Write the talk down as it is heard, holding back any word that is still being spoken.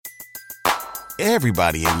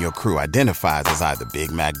Everybody in your crew identifies as either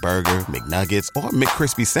Big Mac Burger, McNuggets, or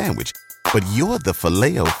McCrispy Sandwich. But you're the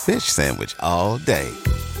Filet-O-Fish Sandwich all day.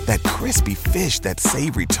 That crispy fish, that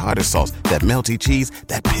savory tartar sauce, that melty cheese,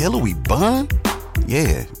 that pillowy bun.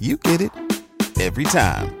 Yeah, you get it. Every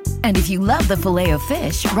time. And if you love the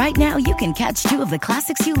Filet-O-Fish, right now you can catch two of the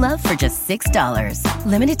classics you love for just $6.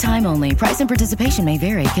 Limited time only. Price and participation may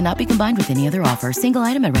vary. Cannot be combined with any other offer. Single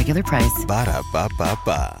item at regular price.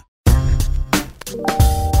 Ba-da-ba-ba-ba.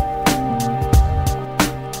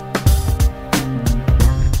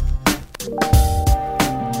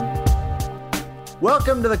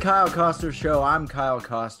 Welcome to the Kyle Koster Show. I'm Kyle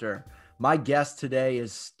Koster. My guest today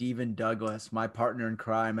is Stephen Douglas, my partner in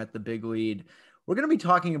crime at the Big Lead. We're going to be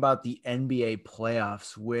talking about the NBA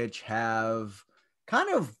playoffs, which have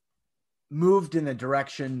kind of moved in the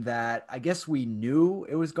direction that I guess we knew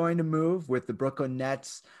it was going to move, with the Brooklyn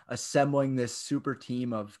Nets assembling this super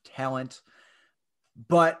team of talent.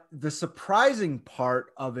 But the surprising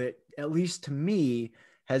part of it, at least to me,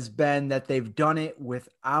 has been that they've done it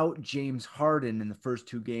without James Harden in the first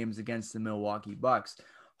two games against the Milwaukee Bucks.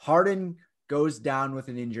 Harden goes down with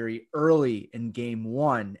an injury early in game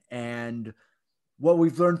one. And what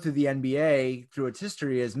we've learned through the NBA through its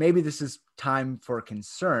history is maybe this is time for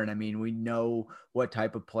concern. I mean, we know what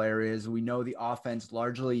type of player is. We know the offense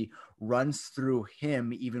largely runs through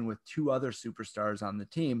him, even with two other superstars on the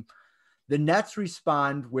team. The Nets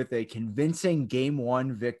respond with a convincing game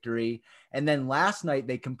one victory. And then last night,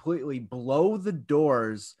 they completely blow the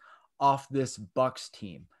doors off this Bucks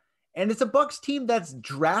team. And it's a Bucks team that's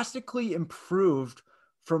drastically improved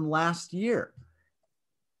from last year.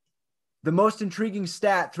 The most intriguing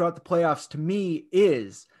stat throughout the playoffs to me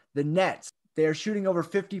is the Nets. They are shooting over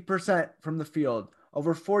 50% from the field,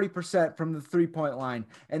 over 40% from the three-point line,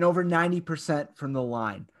 and over 90% from the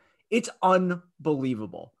line. It's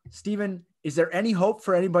unbelievable. Stephen, is there any hope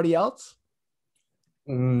for anybody else?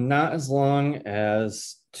 Not as long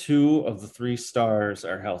as two of the three stars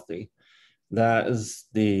are healthy. That's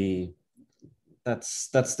the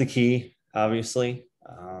key, obviously.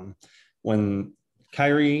 When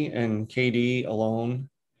Kyrie and KD alone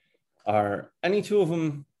any two of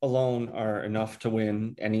them alone are enough to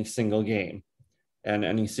win any single game and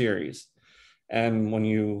any series. And when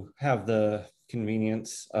you have the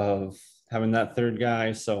convenience of having that third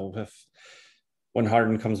guy, so when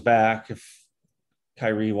Harden comes back, if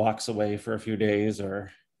Kyrie walks away for a few days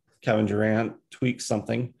or Kevin Durant tweaks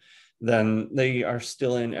something, then they are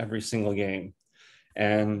still in every single game.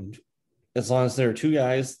 And as long as there are two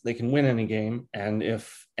guys, they can win any game. And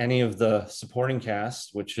if any of the supporting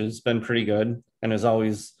cast, which has been pretty good and is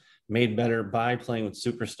always made better by playing with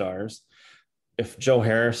superstars, if Joe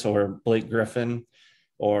Harris or Blake Griffin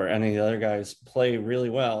or any of the other guys play really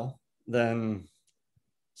well, then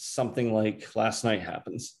something like last night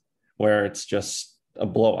happens where it's just a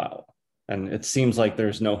blowout and it seems like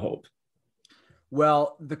there's no hope.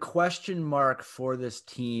 Well, the question mark for this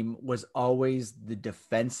team was always the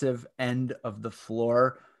defensive end of the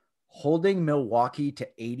floor. Holding Milwaukee to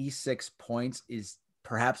 86 points is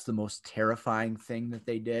perhaps the most terrifying thing that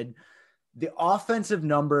they did. The offensive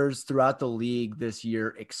numbers throughout the league this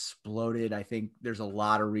year exploded. I think there's a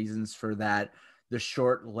lot of reasons for that. The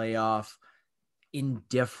short layoff,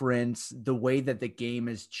 indifference, the way that the game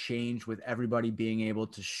has changed with everybody being able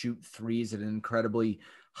to shoot threes at an incredibly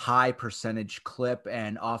high percentage clip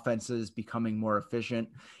and offenses becoming more efficient.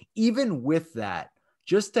 Even with that,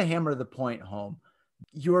 just to hammer the point home,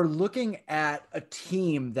 you're looking at a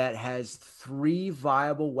team that has three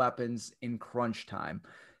viable weapons in crunch time.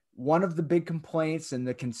 One of the big complaints and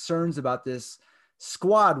the concerns about this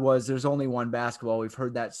squad was there's only one basketball. We've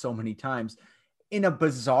heard that so many times. In a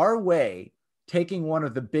bizarre way, taking one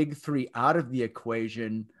of the big three out of the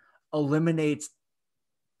equation eliminates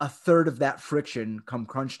a third of that friction come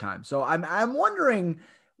crunch time. So I'm wondering,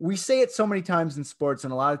 we say it so many times in sports,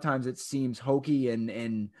 and a lot of times it seems hokey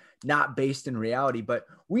and not based in reality, but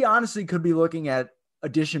we honestly could be looking at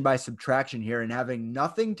addition by subtraction here and having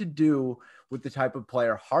nothing to do with the type of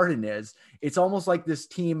player Harden is. It's almost like this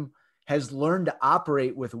team has learned to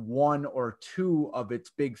operate with one or two of its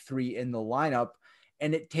big three in the lineup,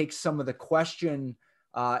 and it takes some of the question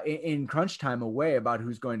in crunch time away about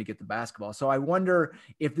who's going to get the basketball. So I wonder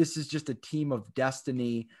if this is just a team of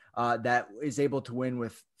destiny that is able to win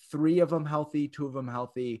with three of them healthy, two of them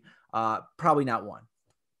healthy, probably not one.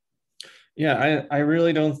 Yeah, I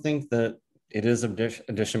really don't think that it is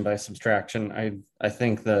addition by subtraction. I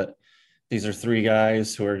think that these are three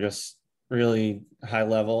guys who are just really high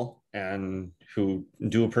level and who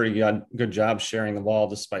do a pretty good job sharing the ball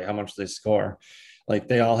despite how much they score. Like,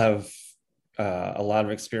 they all have a lot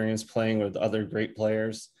of experience playing with other great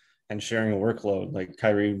players and sharing a workload, like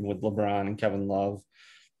Kyrie with LeBron and Kevin Love,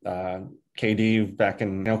 KD back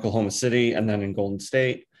in Oklahoma City and then in Golden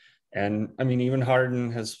State. And I mean, even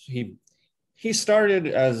Harden he started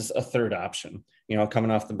as a third option,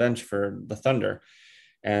 coming off the bench for the Thunder.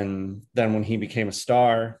 And then when he became a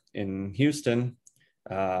star in Houston,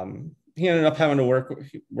 he ended up having to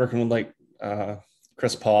working with like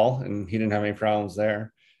Chris Paul, and he didn't have any problems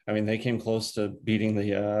there. I mean, they came close to beating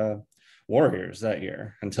the Warriors that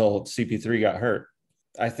year until CP3 got hurt.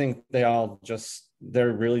 I think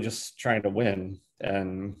they're really just trying to win,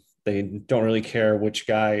 and they don't really care which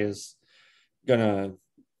guy is going to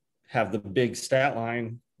have the big stat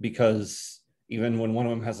line, because even when one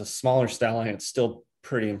of them has a smaller stat line, it's still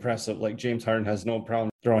pretty impressive. Like James Harden has no problem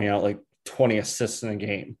throwing out like 20 assists in a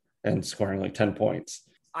game and scoring like 10 points.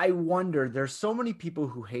 I wonder, there's so many people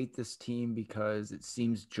who hate this team because it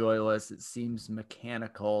seems joyless. It seems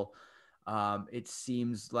mechanical. It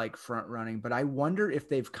seems like front running, but I wonder if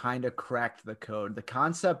they've kind of cracked the code. The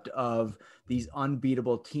concept of these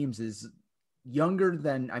unbeatable teams is younger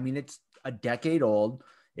than, I mean, it's a decade old.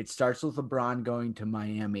 It starts with LeBron going to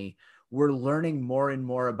Miami. We're learning more and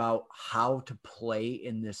more about how to play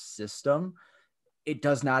in this system. It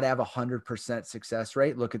does not have 100% success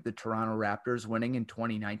rate. Look at the Toronto Raptors winning in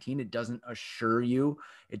 2019. It doesn't assure you.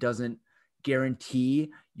 It doesn't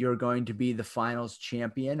guarantee you're going to be the finals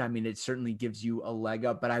champion. I mean, it certainly gives you a leg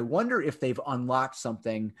up, but I wonder if they've unlocked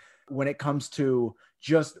something when it comes to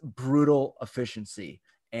just brutal efficiency.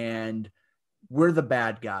 And we're the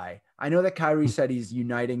bad guy. I know that Kyrie said he's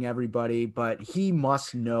uniting everybody, but he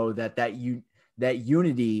must know that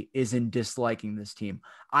unity is in disliking this team.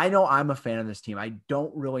 I know I'm a fan of this team. I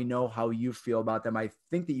don't really know how you feel about them. I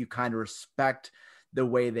think that you kind of respect the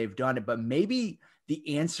way they've done it, but maybe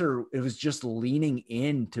the answer, it was just leaning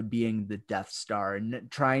into being the Death Star and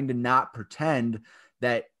trying to not pretend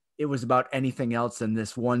that it was about anything else than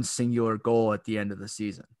this one singular goal at the end of the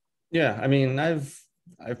season. Yeah. I mean, I've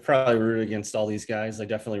probably rooted against all these guys. I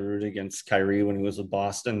definitely rooted against Kyrie when he was with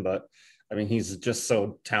Boston, but I mean, he's just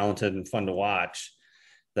so talented and fun to watch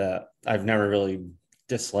that I've never really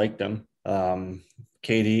disliked him.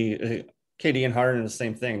 KD and Harden are the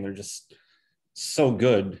same thing. They're just so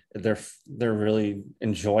good. They're really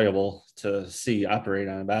enjoyable to see operate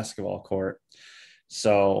on a basketball court.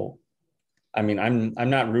 So, I mean, I'm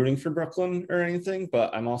not rooting for Brooklyn or anything,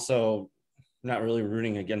 but I'm also not really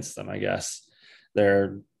rooting against them, I guess.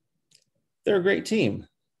 They're a great team.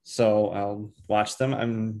 So I'll watch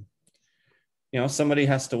them. Somebody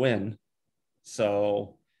has to win.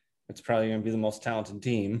 So it's probably going to be the most talented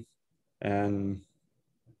team. And,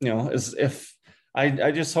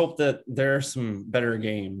 I just hope that there are some better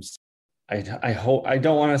games. I hope, I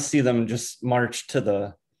don't want to see them just march to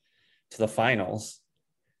the finals.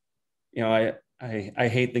 I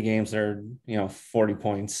hate the games that are, 40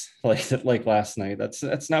 points like last night.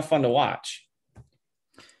 That's not fun to watch.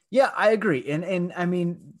 Yeah, I agree. And I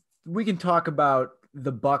mean, we can talk about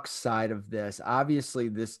the Bucks side of this. Obviously,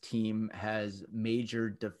 this team has major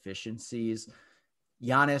deficiencies.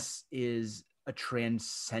 Giannis is a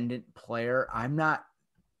transcendent player. I'm not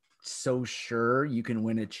so sure you can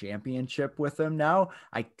win a championship with him now.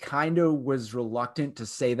 I kind of was reluctant to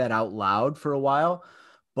say that out loud for a while,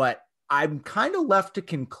 but I'm kind of left to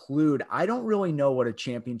conclude I don't really know what a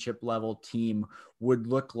championship level team would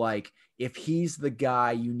look like if he's the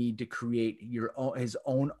guy you need to create his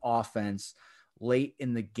own offense late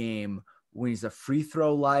in the game when he's a free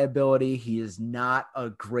throw liability. He is not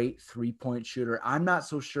a great 3-point shooter. I'm not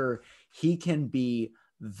so sure he can be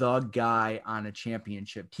the guy on a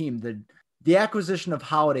championship team. The acquisition of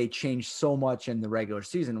Holiday changed so much in the regular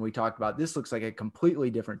season. We talked about this looks like a completely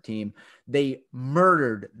different team. They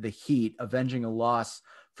murdered the Heat, avenging a loss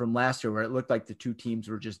from last year where it looked like the two teams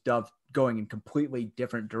were just going in completely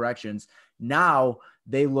different directions. Now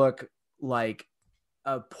they look like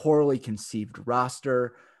a poorly conceived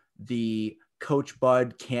roster. The Coach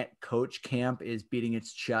Bud can't coach camp is beating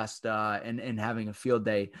its chest and having a field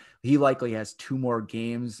day. He likely has 2 more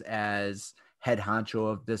games as head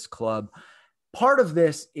honcho of this club. Part of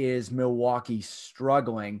this is Milwaukee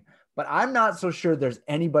struggling, but I'm not so sure there's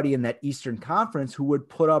anybody in that Eastern Conference who would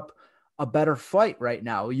put up a better fight right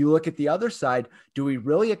now. You look at the other side. Do we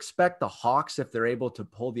really expect the Hawks, if they're able to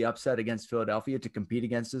pull the upset against Philadelphia, to compete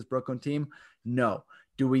against this Brooklyn team? No.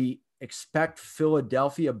 Do we expect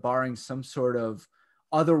Philadelphia, barring some sort of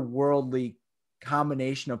otherworldly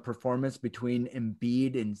combination of performance between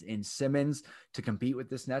Embiid and Simmons, to compete with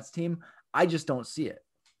this Nets team? I just don't see it.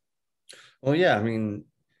 Well, yeah, I mean,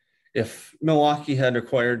 If Milwaukee had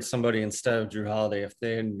acquired somebody instead of Drew Holiday, if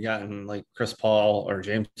they had gotten like Chris Paul or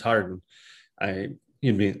James Harden, I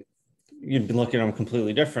you'd be looking at them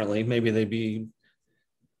completely differently. Maybe they'd be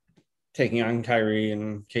taking on Kyrie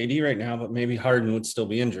and KD right now, but maybe Harden would still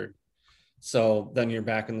be injured. So then you're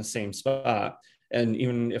back in the same spot. And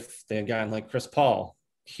even if they had gotten like Chris Paul,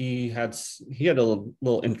 he had a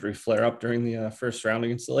little injury flare up during the first round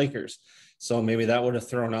against the Lakers. So maybe that would have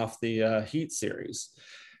thrown off the Heat series.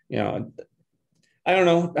 You know, I don't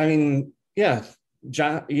know. I mean, yeah,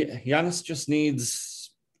 Giannis just needs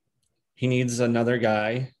another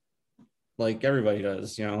guy like everybody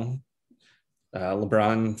does.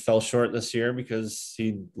 LeBron fell short this year because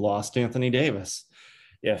he lost Anthony Davis.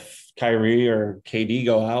 If Kyrie or KD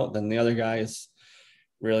go out, then the other guy is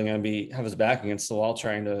really going to have his back against the wall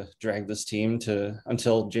trying to drag this team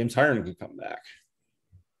until James Harden can come back.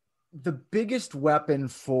 The biggest weapon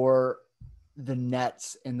for the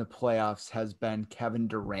Nets in the playoffs has been Kevin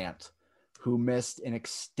Durant, who missed an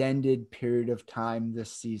extended period of time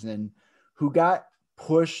this season, who got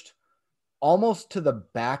pushed almost to the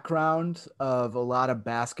background of a lot of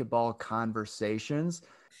basketball conversations.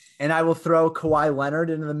 And I will throw Kawhi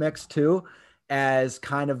Leonard into the mix too, as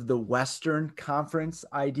kind of the Western Conference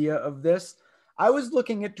idea of this. I was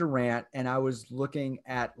looking at Durant and I was looking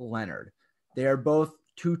at Leonard. They are both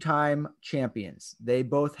two-time champions. They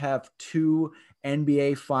both have 2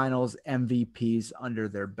 NBA Finals MVPs under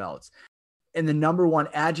their belts. And the number one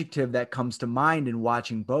adjective that comes to mind in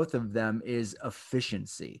watching both of them is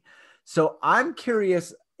efficiency. So I'm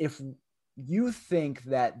curious if you think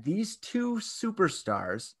that these two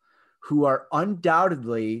superstars, who are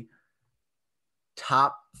undoubtedly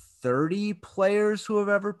top 30 players who have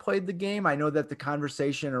ever played the game. I know that the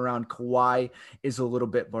conversation around Kawhi is a little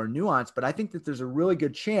bit more nuanced, but I think that there's a really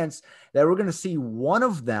good chance that we're going to see one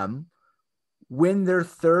of them win their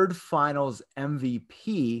 3rd finals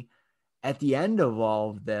MVP at the end of all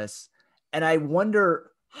of this. And I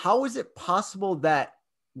wonder, how is it possible that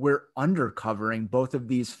we're undercovering both of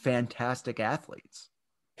these fantastic athletes?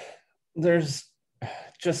 There's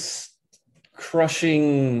just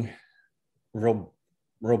crushing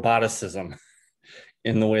roboticism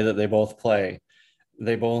in the way that they both play.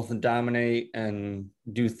 They both dominate and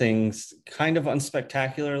do things kind of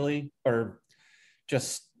unspectacularly, or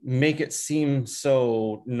just make it seem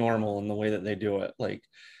so normal in the way that they do it. Like,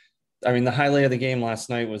 I mean, the highlight of the game last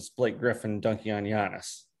night was Blake Griffin dunking on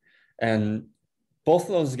Giannis. And both of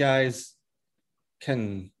those guys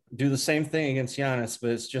can do the same thing against Giannis,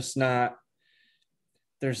 but it's just not,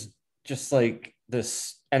 there's just like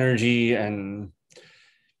this energy and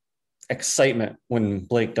excitement when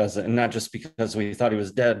Blake does it, and not just because we thought he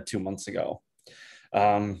was dead 2 months ago.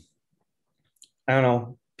 I don't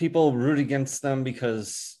know. People root against them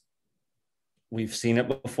because we've seen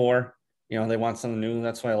it before. They want something new.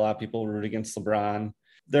 That's why a lot of people root against LeBron.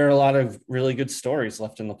 There are a lot of really good stories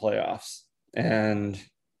left in the playoffs. And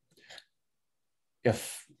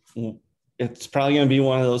if it's probably going to be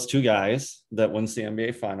one of those two guys that wins the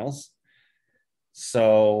NBA Finals.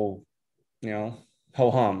 So,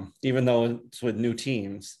 ho hum, even though it's with new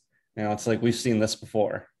teams, it's like we've seen this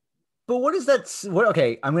before. But what is that?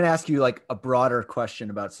 Okay, I'm going to ask you like a broader question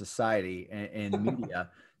about society and media.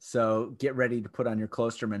 So get ready to put on your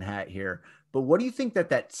Klosterman hat here. But what do you think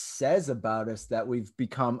that says about us, that we've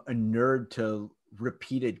become inured to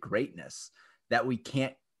repeated greatness, that we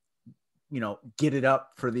can't, get it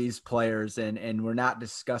up for these players and we're not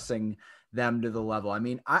discussing them to the level? I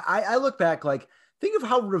mean, I look back, like, think of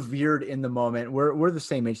how revered in the moment, we're the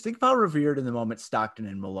same age. Think of how revered in the moment Stockton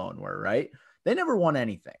and Malone were, right? They never won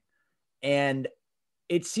anything. And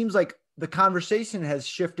it seems like the conversation has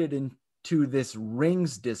shifted into this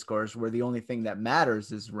rings discourse where the only thing that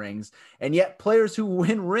matters is rings. And yet players who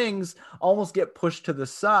win rings almost get pushed to the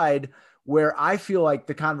side, where I feel like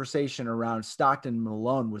the conversation around Stockton and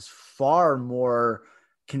Malone was far more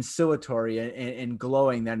conciliatory and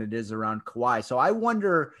glowing than it is around Kawhi. So I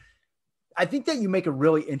wonder, I think that you make a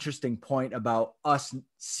really interesting point about us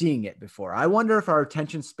seeing it before. I wonder if our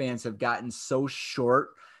attention spans have gotten so short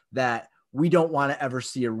that we don't want to ever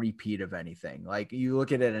see a repeat of anything. Like, you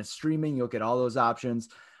look at it in streaming, you look at all those options.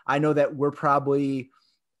 I know that we're probably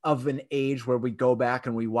of an age where we go back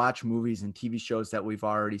and we watch movies and TV shows that we've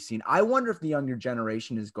already seen. I wonder if the younger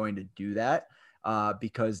generation is going to do that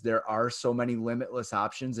because there are so many limitless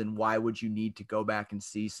options. And why would you need to go back and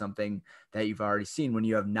see something that you've already seen when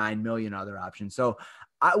you have 9 million other options? So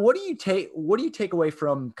what do you take away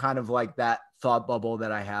from kind of like that thought bubble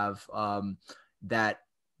that I have, that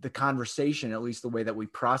the conversation, at least the way that we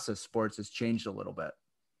process sports, has changed a little bit?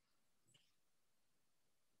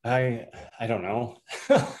 I don't know.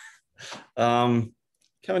 Kevin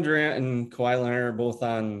Durant and Kawhi Leonard are both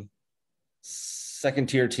on second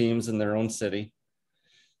tier teams in their own city.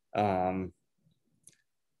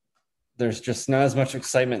 There's just not as much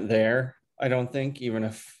excitement there, I don't think, even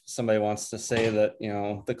if somebody wants to say that,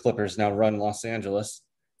 the Clippers now run Los Angeles.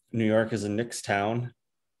 New York is a Knicks town.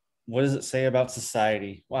 What does it say about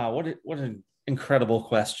society? Wow, what an incredible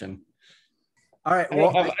question. All right.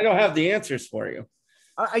 Well, I don't have the answers for you.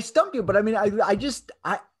 I stumped you, but I mean,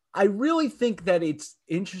 I really think that it's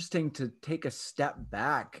interesting to take a step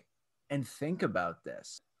back and think about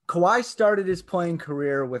this. Kawhi started his playing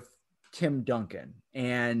career with Tim Duncan,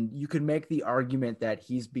 and you could make the argument that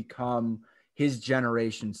he's become his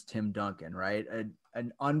generation's Tim Duncan, right?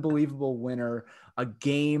 An unbelievable winner, a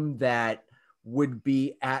game that would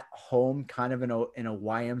be at home kind of in a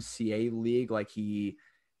YMCA league. Like, he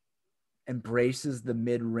embraces the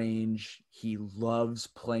mid-range. He loves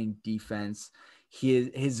playing defense.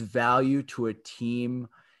 His value to a team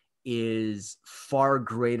is far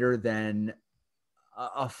greater than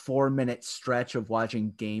a 4-minute stretch of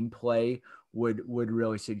watching gameplay would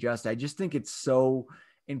really suggest. I just think it's so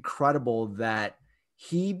incredible that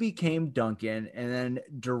he became Duncan, and then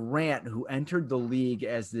Durant, who entered the league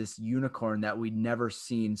as this unicorn that we'd never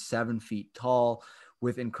seen, 7 feet tall,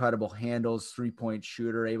 with incredible handles, 3-point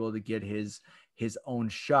shooter, able to get his own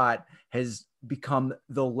shot, has become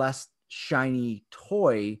the less shiny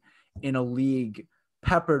toy in a league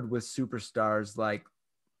peppered with superstars like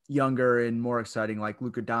younger and more exciting, like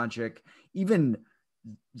Luka Doncic. Even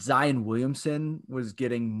Zion Williamson was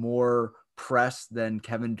getting more press than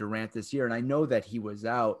Kevin Durant this year. And I know that he was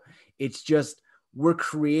out. It's just, we're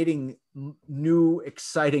creating new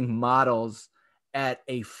exciting models at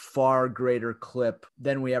a far greater clip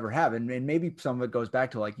than we ever have. And maybe some of it goes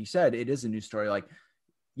back to, like you said, it is a new story. Like,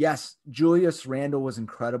 yes, Julius Randle was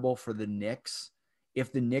incredible for the Knicks.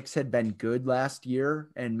 If the Knicks had been good last year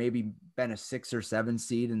and maybe been a 6 or 7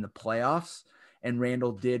 seed in the playoffs, and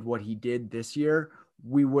Randle did what he did this year,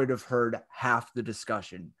 we would have heard half the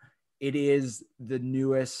discussion. It is the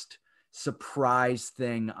newest surprise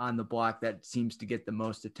thing on the block that seems to get the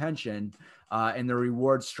most attention, and the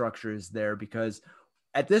reward structure is there, because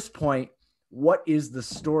at this point, what is the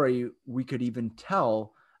story we could even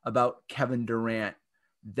tell about Kevin Durant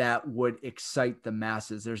that would excite the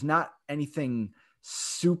masses? There's not anything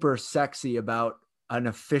super sexy about an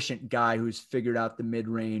efficient guy who's figured out the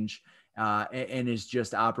mid-range and is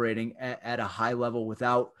just operating at a high level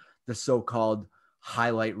without the so-called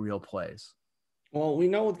highlight reel plays. Well, we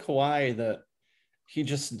know with Kawhi that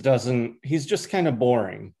he's just kind of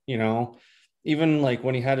boring, even like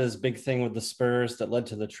when he had his big thing with the Spurs that led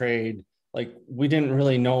to the trade, like, we didn't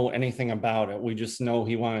really know anything about it. We just know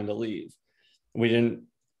he wanted to leave. We didn't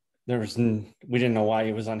know why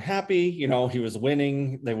he was unhappy. He was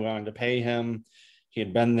winning. They wanted to pay him. He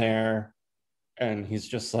had been there, and he's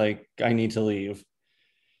just like, I need to leave.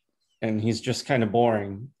 And he's just kind of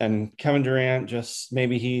boring. And Kevin Durant, just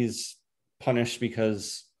maybe he's punished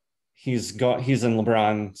because he's in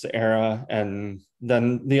LeBron's era. And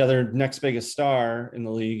then the other next biggest star in the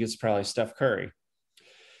league is probably Steph Curry.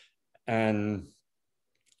 And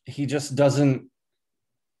he just doesn't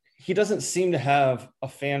seem to have a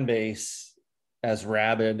fan base as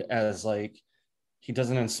rabid as, like, he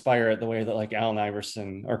doesn't inspire it the way that, like, Allen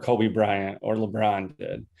Iverson or Kobe Bryant or LeBron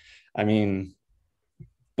did. I mean,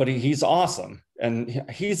 but he's awesome. And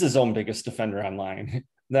he's his own biggest defender online.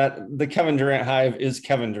 That the Kevin Durant hive is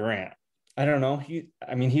Kevin Durant. I don't know.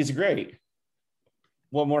 He's great.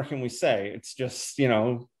 What more can we say? It's just,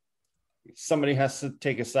 somebody has to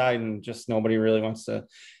take a side, and just nobody really wants to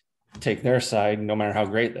take their side, no matter how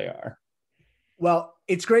great they are. Well,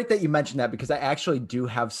 it's great that you mentioned that, because I actually do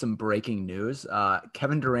have some breaking news.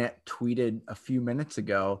 Kevin Durant tweeted a few minutes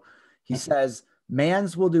ago. He says,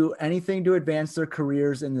 "Mans will do anything to advance their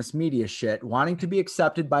careers in this media shit, wanting to be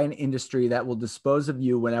accepted by an industry that will dispose of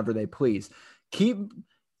you whenever they please. Keep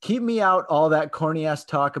me out all that corny ass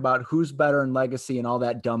talk about who's better in legacy and all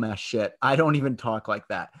that dumbass shit. I don't even talk like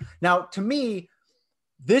that." Now, to me,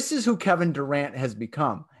 this is who Kevin Durant has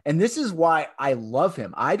become. And this is why I love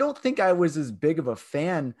him. I don't think I was as big of a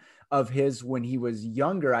fan of his when he was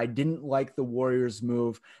younger. I didn't like the Warriors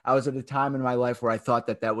move. I was at a time in my life where I thought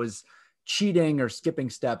that was cheating or skipping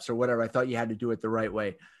steps or whatever. I thought you had to do it the right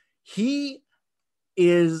way. He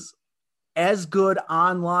is as good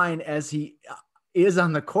online as he is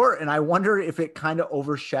on the court. And I wonder if it kind of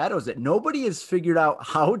overshadows it. Nobody has figured out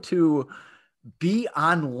how to be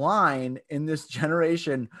online in this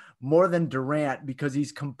generation more than Durant, because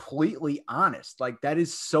he's completely honest. Like, that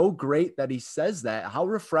is so great that he says that. How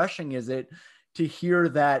refreshing is it to hear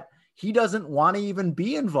that he doesn't want to even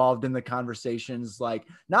be involved in the conversations, like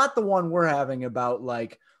not the one we're having about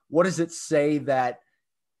like, what does it say that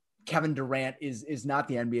Kevin Durant is not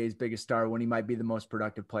the NBA's biggest star when he might be the most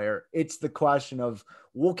productive player? It's the question of,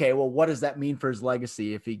 okay, well, what does that mean for his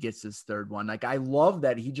legacy if he gets his third one? Like, I love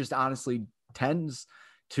that he just honestly tends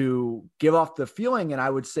to give off the feeling, and I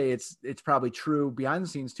would say it's probably true behind the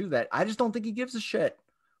scenes too, that I just don't think he gives a shit.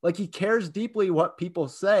 Like, he cares deeply what people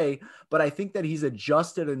say, but I think that he's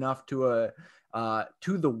adjusted enough to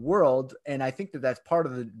the world, and I think that that's part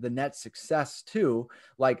of the Nets' success too.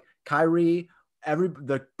 Like Kyrie,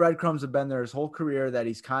 the breadcrumbs have been there his whole career that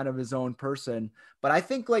he's kind of his own person. But I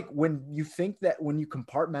think like when you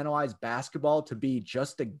compartmentalize basketball to be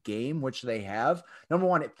just a game, which they have, number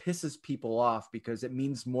one, it pisses people off because it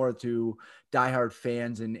means more to diehard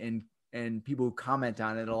fans and people who comment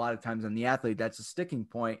on it. A lot of times on the athlete, that's a sticking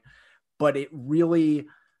point, but it really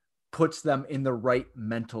puts them in the right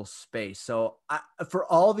mental space. So for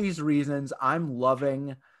all these reasons, I'm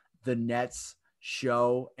loving the Nets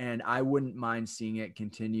show, and I wouldn't mind seeing it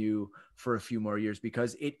continue for a few more years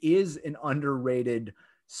because it is an underrated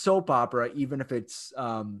soap opera, even if it's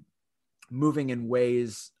moving in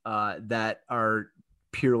ways that are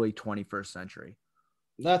purely 21st century.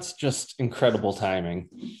 That's just incredible timing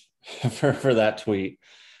for that tweet.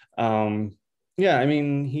 Yeah, I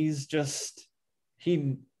mean, he just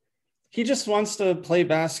wants to play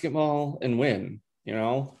basketball and win,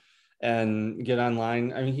 and get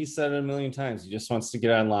online. I mean, he said it a million times. He just wants to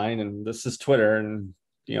get online, and this is Twitter. And,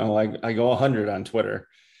 I go 100 on Twitter.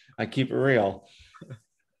 I keep it real.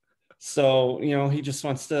 So, he just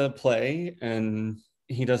wants to play, and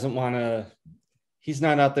he doesn't want to, he's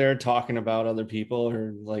not out there talking about other people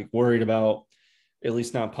or like worried about, at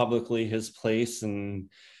least not publicly, his place and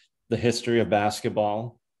the history of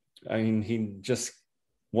basketball. I mean, he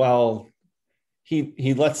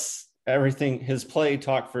lets everything, his play,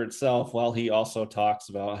 talk for itself, while he also talks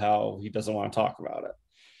about how he doesn't want to talk about it.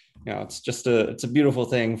 It's just it's a beautiful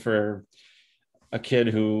thing for a kid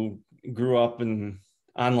who grew up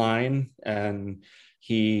online, and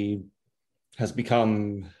he has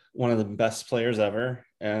become one of the best players ever.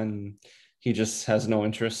 And he just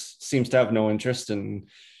seems to have no interest in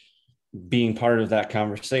being part of that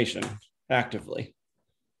conversation actively.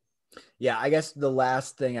 Yeah, I guess the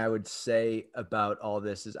last thing I would say about all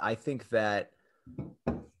this is I think that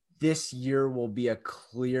this year will be a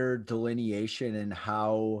clear delineation in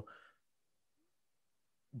how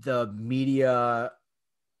the media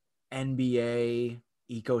NBA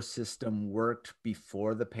ecosystem worked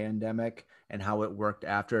before the pandemic and how it worked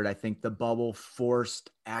after it. I think the bubble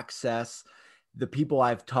forced access. The people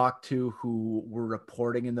I've talked to who were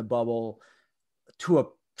reporting in the bubble, to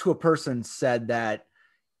a person, said that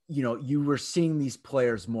you were seeing these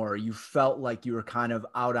players more. You felt like you were kind of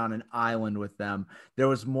out on an island with them. There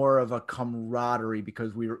was more of a camaraderie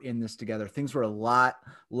because we were in this together. Things were a lot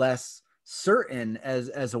less certain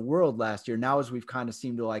as a world last year. Now, as we've kind of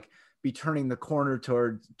seemed to like be turning the corner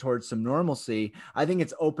towards some normalcy, I think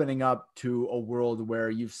it's opening up to a world where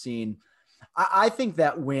you've seen, I think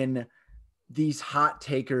that when these hot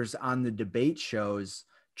takers on the debate shows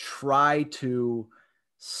try to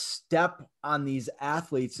step on these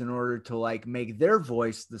athletes in order to like make their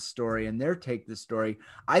voice the story and their take the story,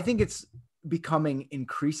 I think it's becoming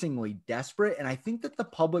increasingly desperate. And I think that the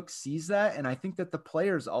public sees that. And I think that the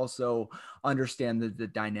players also understand that the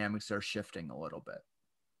dynamics are shifting a little bit.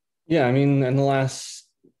 Yeah. I mean, in the last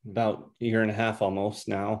about year and a half almost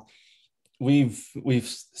now, we've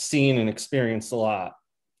seen and experienced a lot.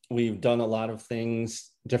 We've done a lot of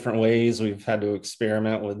things different ways. We've had to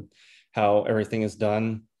experiment with how everything is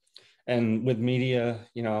done. And with media,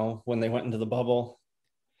 when they went into the bubble,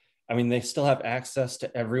 I mean, they still have access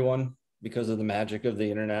to everyone because of the magic of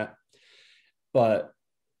the internet. But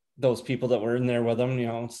those people that were in there with them,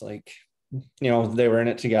 it's like, they were in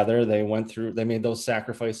it together. They made those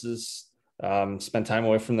sacrifices, spent time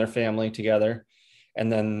away from their family together.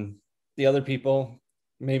 And then the other people,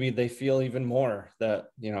 maybe they feel even more that,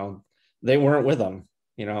 they weren't with them.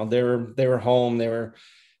 They were home, they were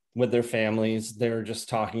with their families, they were just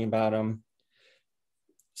talking about them.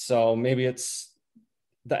 So maybe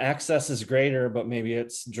the access is greater, but maybe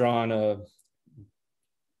it's drawn a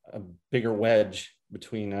bigger wedge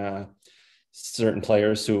between certain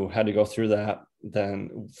players who had to go through that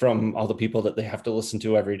than from all the people that they have to listen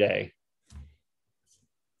to every day.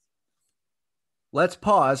 Let's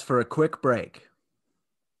pause for a quick break.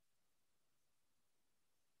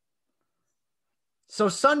 So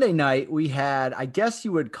Sunday night we had, I guess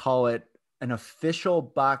you would call it an official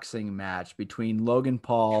boxing match between Logan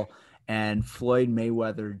Paul and Floyd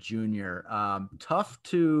Mayweather Jr. Tough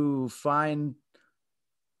to find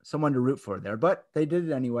someone to root for there, but they did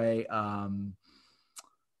it anyway.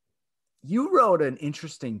 You wrote an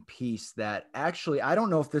interesting piece that actually, I don't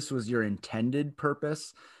know if this was your intended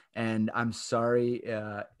purpose, and I'm sorry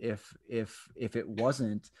if it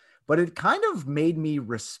wasn't, but it kind of made me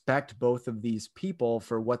respect both of these people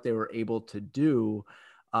for what they were able to do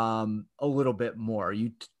a little bit more.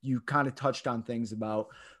 You kind of touched on things about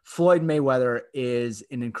Floyd Mayweather is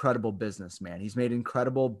an incredible businessman. He's made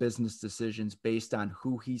incredible business decisions based on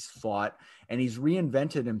who he's fought, and he's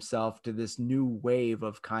reinvented himself to this new wave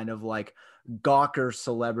of kind of like gawker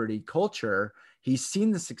celebrity culture. He's seen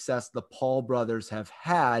the success the Paul brothers have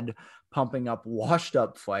had pumping up washed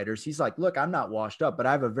up fighters. He's like, look, I'm not washed up, but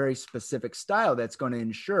I have a very specific style that's going to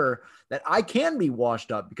ensure that I can be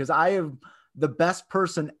washed up because I have the best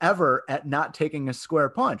person ever at not taking a square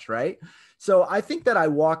punch, right? So I think that I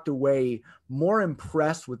walked away more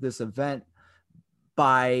impressed with this event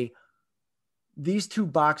by these two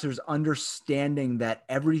boxers understanding that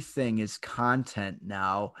everything is content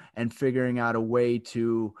now and figuring out a way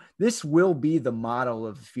to, this will be the model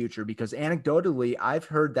of the future, because anecdotally, I've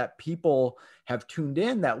heard that people have tuned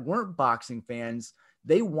in that weren't boxing fans.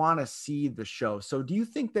 They want to see the show. So do you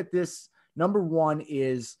think that this, number one,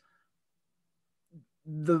 is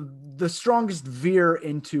the strongest veer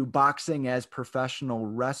into boxing as professional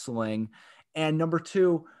wrestling? And number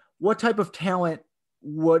two, what type of talent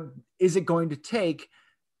is it going to take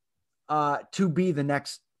to be the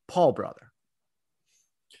next Paul brother?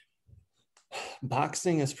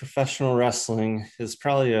 Boxing as professional wrestling is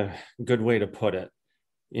probably a good way to put it.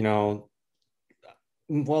 You know,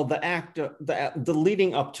 well, the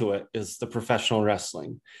leading up to it is the professional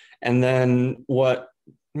wrestling. And then what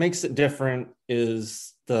makes it different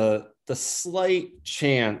is the slight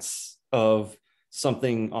chance of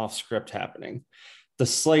something off script happening. The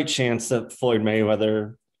slight chance that Floyd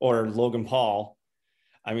Mayweather or Logan Paul,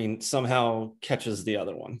 I mean, somehow catches the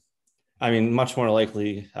other one. I mean, much more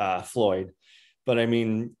likely Floyd. But I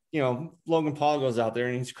mean, you know, Logan Paul goes out there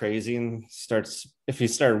and he's crazy and if he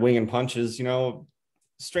started winging punches, you know,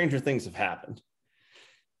 stranger things have happened.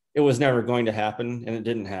 It was never going to happen and it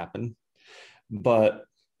didn't happen. But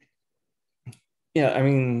yeah, I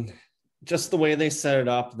mean, just the way they set it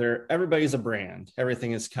up, everybody's a brand.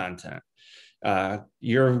 Everything is content.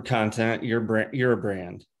 You're content, you're a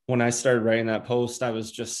brand. When I started writing that post, I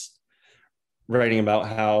was just writing about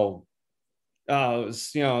how, it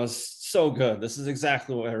was so good. This is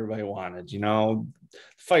exactly what everybody wanted,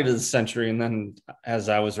 fight of the century. And then as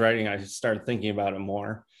I was writing, I started thinking about it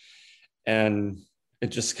more. And it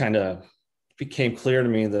just kind of became clear to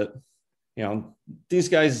me that, these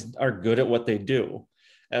guys are good at what they do,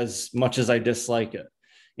 as much as I dislike it,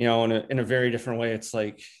 in a very different way. It's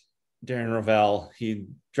like Darren Rovell, he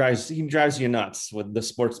drives you nuts with the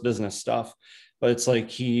sports business stuff, but it's like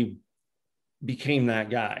he became that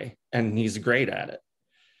guy and he's great at it.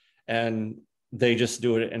 And they just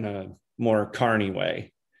do it in a more carny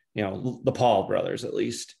way, the Paul brothers, at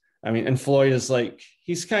least. I mean, and Floyd is like,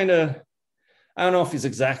 he's kind of, I don't know if he's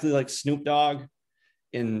exactly like Snoop Dogg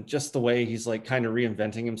in just the way he's like kind of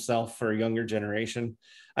reinventing himself for a younger generation.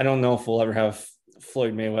 I don't know if we'll ever have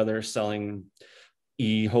Floyd Mayweather selling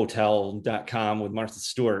ehotel.com with Martha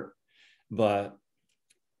Stewart, but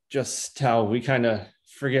just how we kind of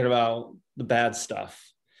forget about the bad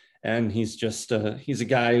stuff. And he's just he's a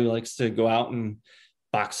guy who likes to go out and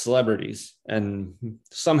box celebrities. And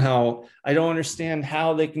somehow I don't understand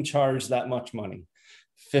how they can charge that much money,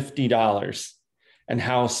 $50, and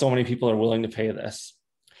how so many people are willing to pay this.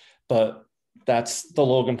 But that's the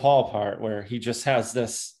Logan Paul part, where he just has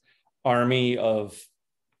this army of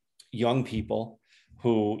young people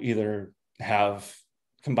who either have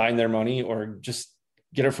combined their money or just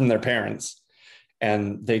get it from their parents,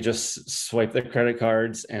 and they just swipe their credit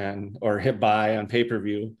cards or hit buy on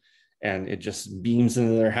pay-per-view, and it just beams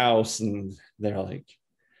into their house. And they're like,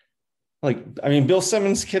 I mean, Bill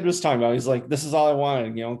Simmons' kid was talking about, he's like, this is all I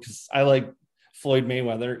wanted, because I like Floyd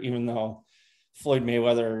Mayweather, even though Floyd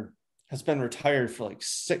Mayweather has been retired for like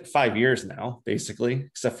 5 years now, basically,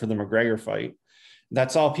 except for the McGregor fight.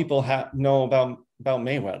 That's all people know about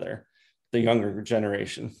Mayweather, the younger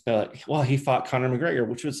generation. They're like, well, he fought Conor McGregor,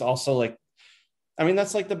 which was also like, I mean,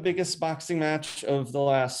 that's like the biggest boxing match of the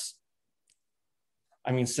last,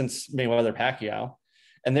 since Mayweather-Pacquiao.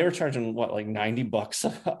 And they were charging like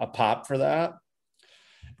 $90 a pop for that.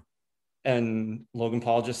 And Logan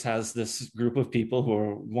Paul just has this group of people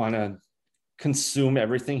who want to consume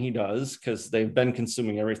everything he does, because they've been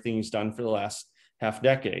consuming everything he's done for the last half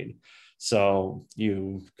decade. So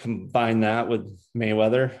you combine that with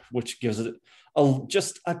Mayweather, which gives it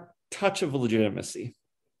just a touch of legitimacy.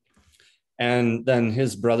 And then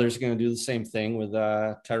his brother's going to do the same thing with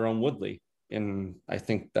Tyrone Woodley. I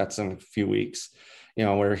think that's in a few weeks,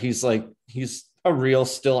 where he's a real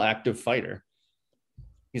still active fighter.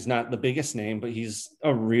 He's not the biggest name, but he's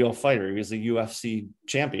a real fighter. He's a UFC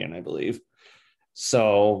champion, I believe.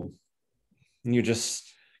 So you just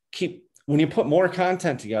when you put more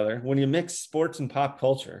content together, when you mix sports and pop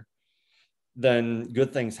culture, then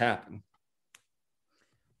good things happen.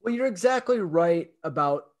 Well, you're exactly right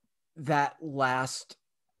about that last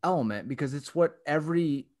element, because it's what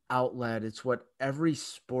every outlet, it's what every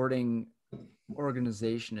sporting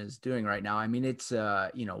organization is doing right now. I mean, it's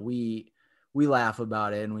we laugh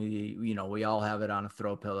about it, and we all have it on a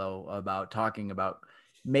throw pillow about talking about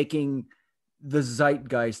making the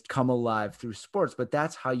zeitgeist come alive through sports, but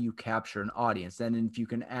that's how you capture an audience. And if you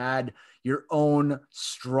can add your own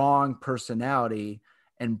strong personality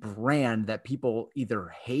and brand that people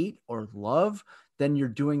either hate or love, then you're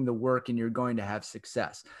doing the work and you're going to have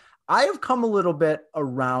success. I have come a little bit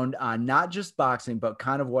around on not just boxing, but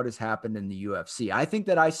kind of what has happened in the UFC. I think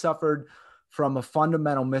that I suffered from a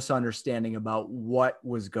fundamental misunderstanding about what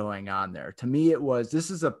was going on there. To me,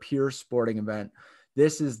 this is a pure sporting event.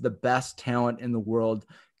 This is the best talent in the world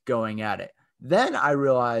going at it. Then I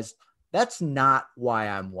realized that's not why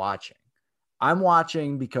I'm watching. I'm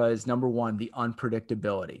watching because, number one, the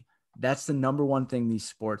unpredictability. That's the number one thing these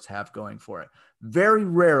sports have going for it. Very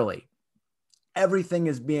rarely, everything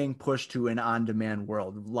is being pushed to an on-demand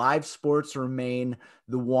world. Live sports remain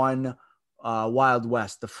the one Wild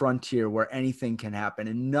West, the frontier where anything can happen,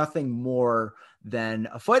 and nothing more than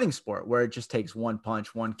a fighting sport where it just takes one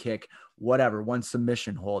punch, one kick, whatever, one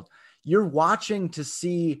submission hold. You're watching to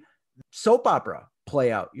see soap opera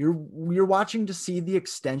play out. You're watching to see the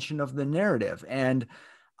extension of the narrative. And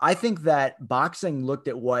I think that boxing looked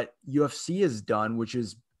at what UFC has done, which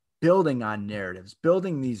is building on narratives,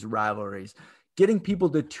 building these rivalries, getting people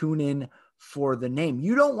to tune in for the name.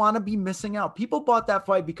 You don't want to be missing out. People bought that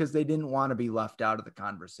fight because they didn't want to be left out of the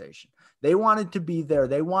conversation. They wanted to be there.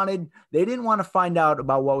 They didn't want to find out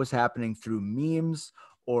about what was happening through memes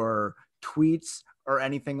or tweets or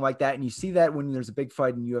anything like that. And you see that when there's a big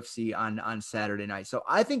fight in UFC on Saturday night. So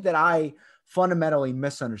I think that I fundamentally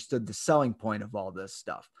misunderstood the selling point of all this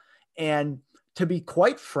stuff. And to be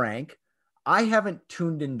quite frank, I haven't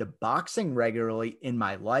tuned into boxing regularly in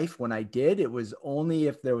my life. When I did, it was only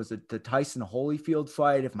if there was the Tyson Holyfield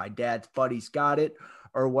fight, if my dad's buddies got it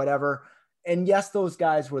or whatever. And yes, those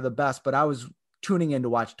guys were the best, but I was tuning in to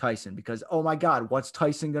watch Tyson because, oh my God, what's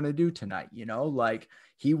Tyson going to do tonight?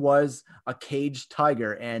 He was a caged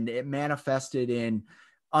tiger, and it manifested in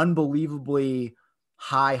unbelievably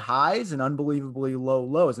high highs and unbelievably low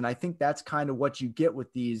lows. And I think that's kind of what you get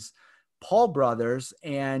with these Paul brothers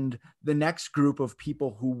and the next group of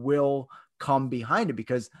people who will come behind it,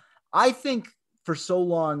 because I think for so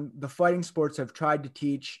long, the fighting sports have tried to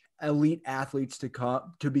teach elite athletes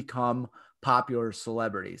to become popular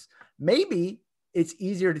celebrities. Maybe it's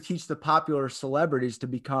easier to teach the popular celebrities to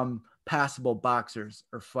become passable boxers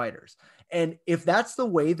or fighters. And if that's the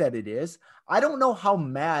way that it is, I don't know how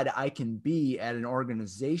mad I can be at an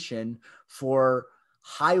organization for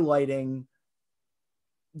highlighting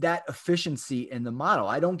that efficiency in the model.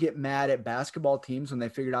 I don't get mad at basketball teams when they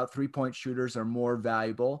figured out 3-point shooters are more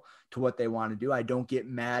valuable to what they want to do. I don't get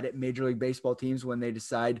mad at Major League Baseball teams when they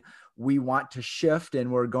decide we want to shift and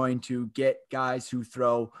we're going to get guys who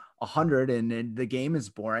throw 100 and the game is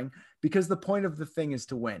boring, because the point of the thing is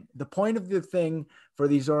to win. The point of the thing for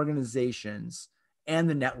these organizations and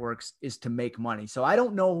the networks is to make money. So I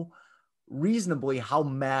don't know reasonably how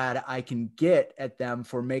mad I can get at them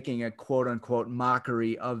for making a quote unquote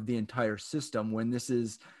mockery of the entire system when this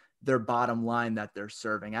is their bottom line that they're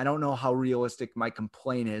serving. I don't know how realistic my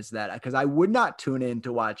complaint is, that because I would not tune in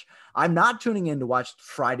to watch. I'm not tuning in to watch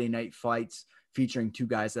Friday night fights featuring two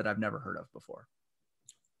guys that I've never heard of before.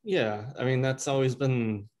 Yeah. I mean, that's always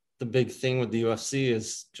been the big thing with the UFC,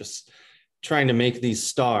 is just trying to make these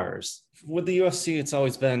stars. With the UFC, it's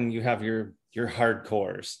always been, you have your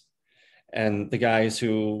hardcores and the guys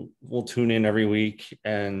who will tune in every week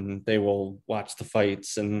and they will watch the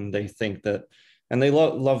fights and they think that, and they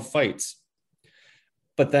love fights.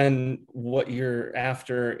 But then what you're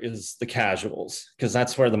after is the casuals, because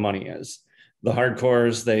that's where the money is. The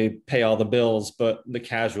hardcores, they pay all the bills, but the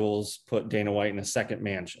casuals put Dana White in a second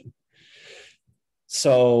mansion.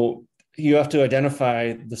 So you have to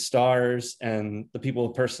identify the stars and the people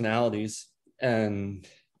with personalities, and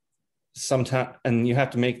sometimes, and you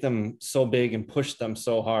have to make them so big and push them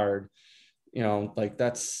so hard Like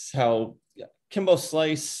that's how Kimbo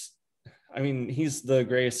Slice, I mean, he's the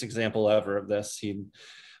greatest example ever of this. He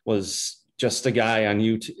was just a guy on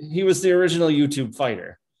YouTube. He was the original YouTube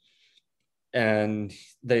fighter. And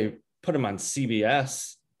they put him on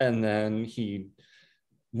CBS, and then he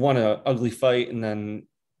won an ugly fight. And then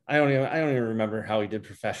I don't even remember how he did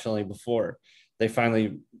professionally before they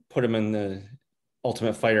finally put him in the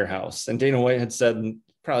Ultimate Fighter house. And Dana White had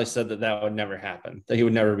probably said that would never happen, that he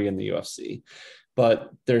would never be in the UFC.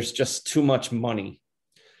 But there's just too much money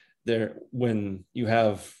there when you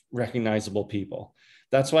have recognizable people.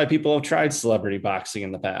 That's why people have tried celebrity boxing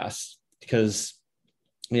in the past, because,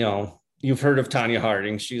 you've heard of Tanya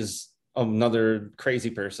Harding. She's another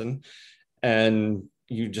crazy person. And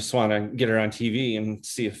you just want to get her on TV and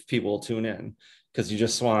see if people will tune in, because you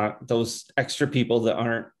just want those extra people that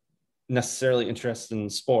aren't necessarily interested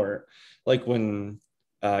in sport. Like when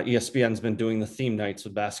ESPN's been doing the theme nights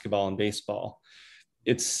with basketball and baseball,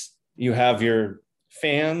 you have your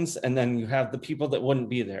fans, and then you have the people that wouldn't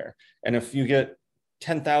be there. And if you get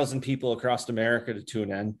 10,000 people across America to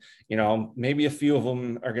tune in, maybe a few of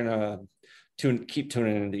them are going to keep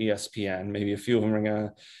tuning into ESPN. Maybe a few of them are going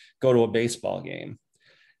to go to a baseball game.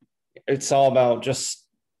 It's all about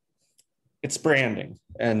it's branding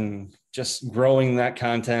and just growing that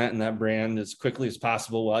content and that brand as quickly as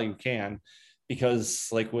possible while you can. Because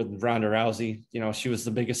like with Ronda Rousey, she was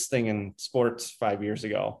the biggest thing in sports 5 years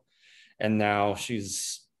ago, and now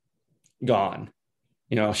she's gone.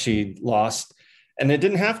 She lost, and it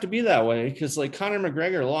didn't have to be that way, because like Conor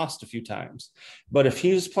McGregor lost a few times, but if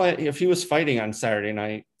he was fighting on Saturday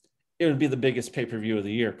night, it would be the biggest pay-per-view of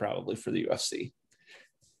the year probably for the UFC.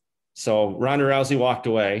 So Ronda Rousey walked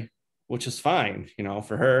away, which is fine,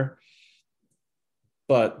 for her.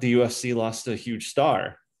 But the UFC lost a huge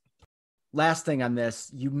star. Last thing on this,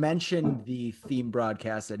 you mentioned the theme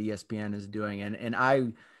broadcast that ESPN is doing. And I,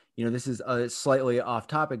 this is slightly off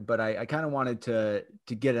topic, but I kind of wanted to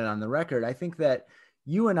get it on the record. I think that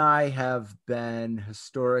you and I have been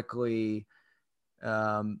historically,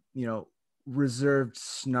 reserved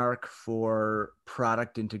snark for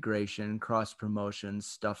product integration, cross promotions,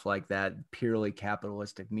 stuff like that, purely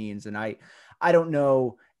capitalistic means. And I don't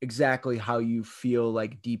know exactly how you feel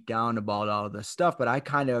like deep down about all of this stuff, but I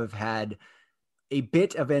kind of had a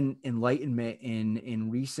bit of an enlightenment in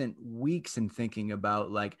recent weeks in thinking about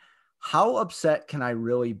like, how upset can I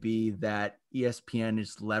really be that ESPN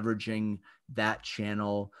is leveraging that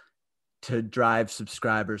channel to drive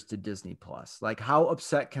subscribers to Disney Plus? Like, how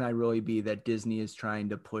upset can I really be that Disney is trying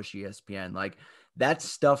to push ESPN? Like, that's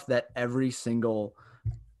stuff that every single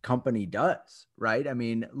company does, right? I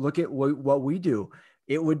mean, look at what we do.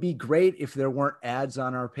 It would be great if there weren't ads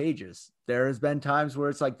on our pages. There has been times where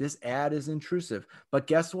it's like, this ad is intrusive, but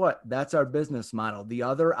guess what? That's our business model. The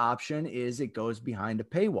other option is it goes behind a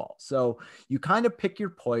paywall. So you kind of pick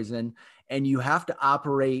your poison, and you have to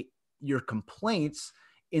operate your complaints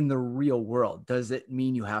in the real world. Does it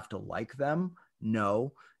mean you have to like them?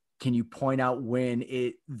 No. Can you point out when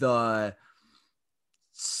the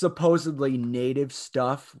supposedly native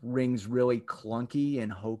stuff rings really clunky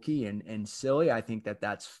and hokey and silly? I think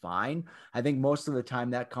that's fine. I think most of the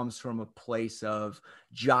time that comes from a place of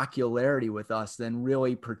jocularity with us than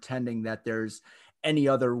really pretending that there's any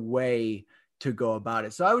other way to go about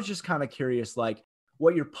it. So I was just kind of curious, like,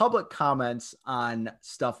 what your public comments on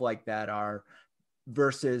stuff like that are,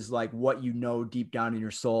 versus like what deep down in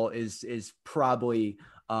your soul is probably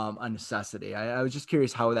a necessity. I was just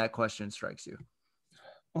curious how that question strikes you.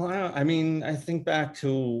 Well, I think back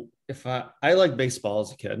to if I liked baseball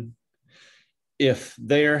as a kid. If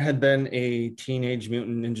there had been a Teenage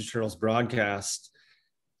Mutant Ninja Turtles broadcast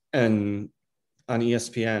and on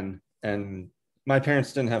ESPN, and my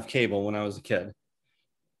parents didn't have cable when I was a kid,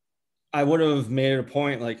 I would have made it a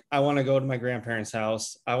point, like, I want to go to my grandparents'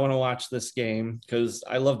 house. I want to watch this game because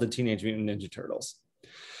I love the Teenage Mutant Ninja Turtles.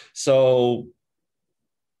 So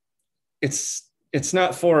it's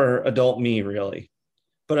not for adult me, really.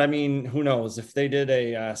 But I mean, who knows? If they did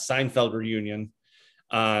a Seinfeld reunion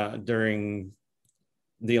during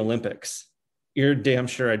the Olympics, you're damn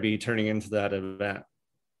sure I'd be turning into that event.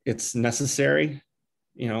 It's necessary.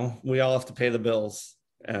 We all have to pay the bills.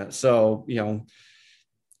 So,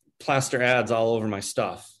 plaster ads all over my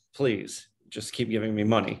stuff. Please just keep giving me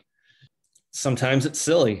money. Sometimes it's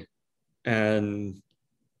silly, and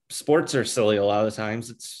sports are silly. A lot of the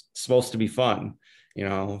times it's supposed to be fun,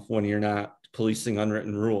 when you're not policing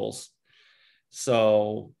unwritten rules.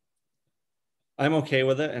 So I'm okay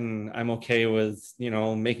with it. And I'm okay with,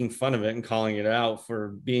 making fun of it and calling it out for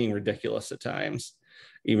being ridiculous at times,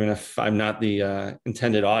 even if I'm not the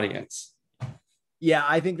intended audience. Yeah,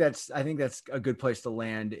 I think that's a good place to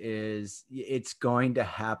land. Is it's going to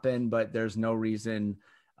happen, but there's no reason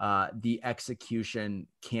the execution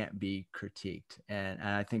can't be critiqued, and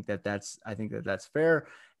I think that's fair,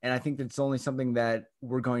 and I think that's only something that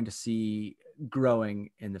we're going to see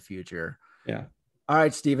growing in the future. Yeah. All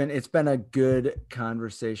right, Steven, it's been a good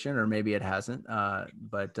conversation, or maybe it hasn't,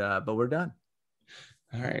 but we're done.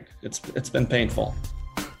 All right, it's been painful.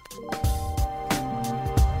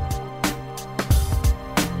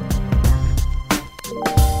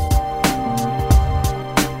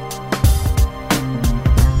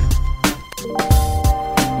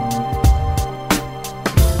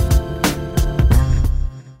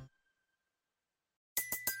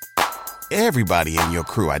 Everybody in your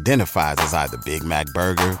crew identifies as either Big Mac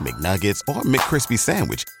Burger, McNuggets, or McCrispy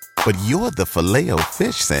Sandwich. But you're the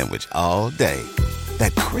Filet-O-Fish Sandwich all day.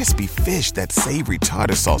 That crispy fish, that savory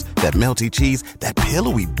tartar sauce, that melty cheese, that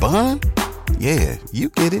pillowy bun. Yeah, you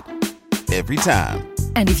get it. Every time.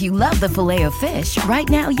 And if you love the Filet-O-Fish, right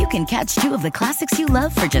now you can catch 2 of the classics you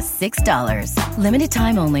love for just $6. Limited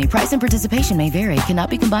time only. Price and participation may vary. Cannot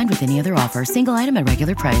be combined with any other offer. Single item at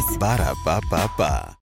regular price. Ba-da-ba-ba-ba.